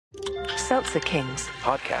Seltzer Kings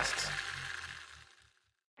podcasts.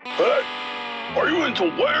 Hey, are you into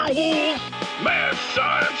werewolves, mad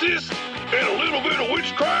scientists, and a little bit of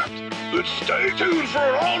witchcraft? Then stay tuned for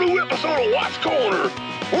an all-new episode of Watts Corner.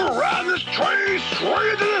 We're riding this train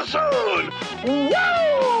straight to the sun.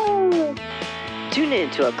 Woo! Tune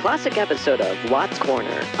in to a classic episode of Watts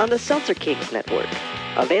Corner on the Seltzer Kings Network.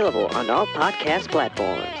 Available on all podcast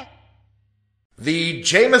platforms. The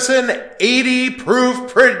Jameson 80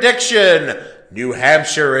 Proof Prediction, New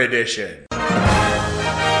Hampshire edition.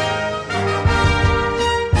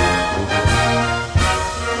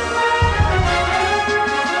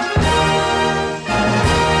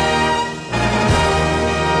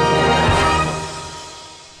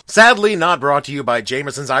 Sadly not brought to you by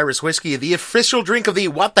Jameson's Irish Whiskey, the official drink of the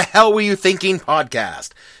What the Hell Were You Thinking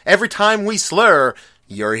podcast. Every time we slur,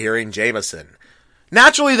 you're hearing Jameson.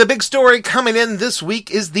 Naturally, the big story coming in this week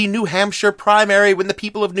is the New Hampshire primary, when the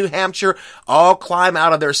people of New Hampshire all climb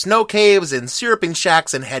out of their snow caves and syruping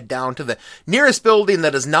shacks and head down to the nearest building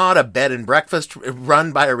that is not a bed and breakfast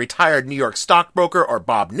run by a retired New York stockbroker or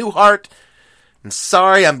Bob Newhart. And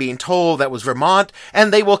sorry, I'm being told that was Vermont,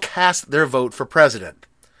 and they will cast their vote for president.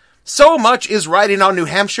 So much is riding on New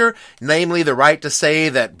Hampshire, namely the right to say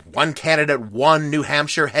that one candidate won New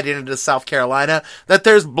Hampshire heading into South Carolina, that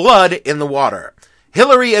there's blood in the water.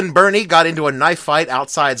 Hillary and Bernie got into a knife fight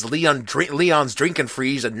outside Leon's Drinkin'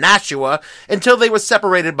 Freeze in Nashua until they were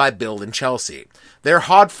separated by Bill and Chelsea. Their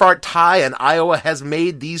hard-fought tie in Iowa has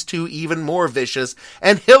made these two even more vicious,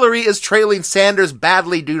 and Hillary is trailing Sanders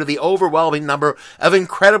badly due to the overwhelming number of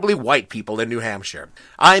incredibly white people in New Hampshire.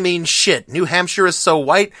 I mean, shit, New Hampshire is so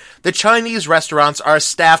white, the Chinese restaurants are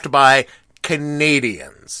staffed by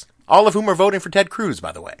Canadians. All of whom are voting for Ted Cruz,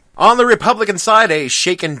 by the way. On the Republican side, a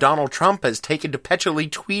shaken Donald Trump has taken to petulantly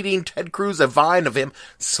tweeting Ted Cruz a vine of him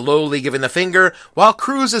slowly giving the finger. While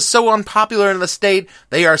Cruz is so unpopular in the state,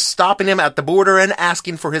 they are stopping him at the border and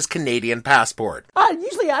asking for his Canadian passport.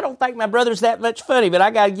 Usually I don't think my brother's that much funny, but I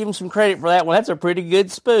gotta give him some credit for that one. That's a pretty good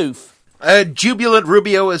spoof. Jubilant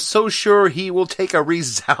Rubio is so sure he will take a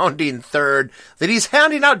resounding third that he's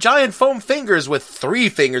handing out giant foam fingers with 3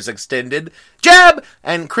 fingers extended. Jab!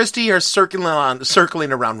 And Christie are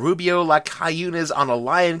circling around Rubio like hyenas on a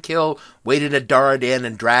lion kill, waiting to dart in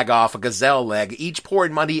and drag off a gazelle leg, each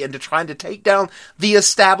pouring money into trying to take down the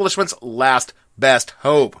establishment's last best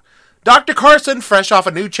hope. Dr. Carson, fresh off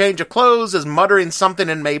a new change of clothes, is muttering something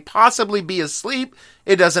and may possibly be asleep.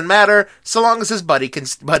 It doesn't matter, so long as his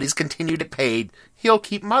buddies continue to get paid, he'll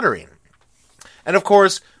keep muttering. And of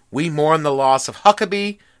course, we mourn the loss of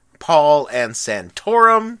Huckabee, Paul, and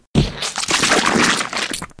Santorum.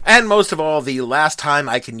 And most of all, the last time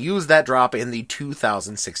I can use that drop in the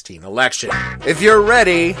 2016 election. If you're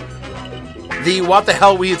ready, the What the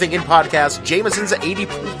Hell Were You Thinking podcast, Jameson's 80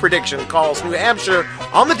 Proof Prediction, calls New Hampshire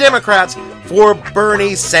on the Democrats for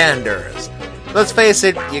Bernie Sanders. Let's face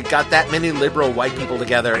it, you got that many liberal white people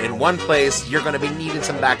together in one place, you're going to be needing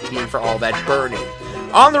some back team for all that Bernie.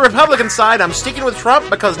 On the Republican side, I'm sticking with Trump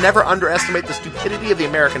because never underestimate the stupidity of the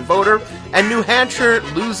American voter, and New Hampshire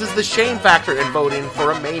loses the shame factor in voting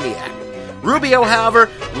for a maniac. Rubio, however,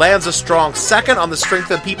 lands a strong second on the strength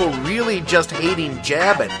of people really just hating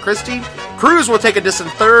Jeb and Christie. Cruz will take a distant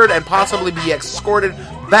third and possibly be escorted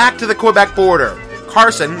back to the Quebec border.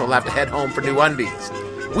 Carson will have to head home for new undies.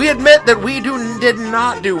 We admit that we did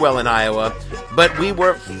not do well in Iowa, but we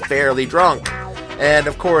were fairly drunk. And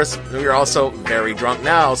of course, we are also very drunk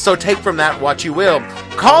now, so take from that what you will.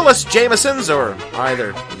 Call us Jamesons, or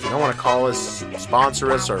either, if you don't want to call us,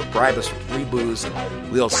 sponsor us, or bribe us with free booze,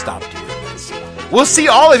 and we'll stop doing this. We'll see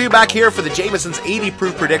all of you back here for the Jameson's 80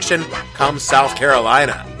 Proof Prediction come South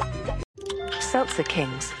Carolina. Seltzer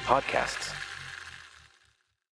Kings Podcasts.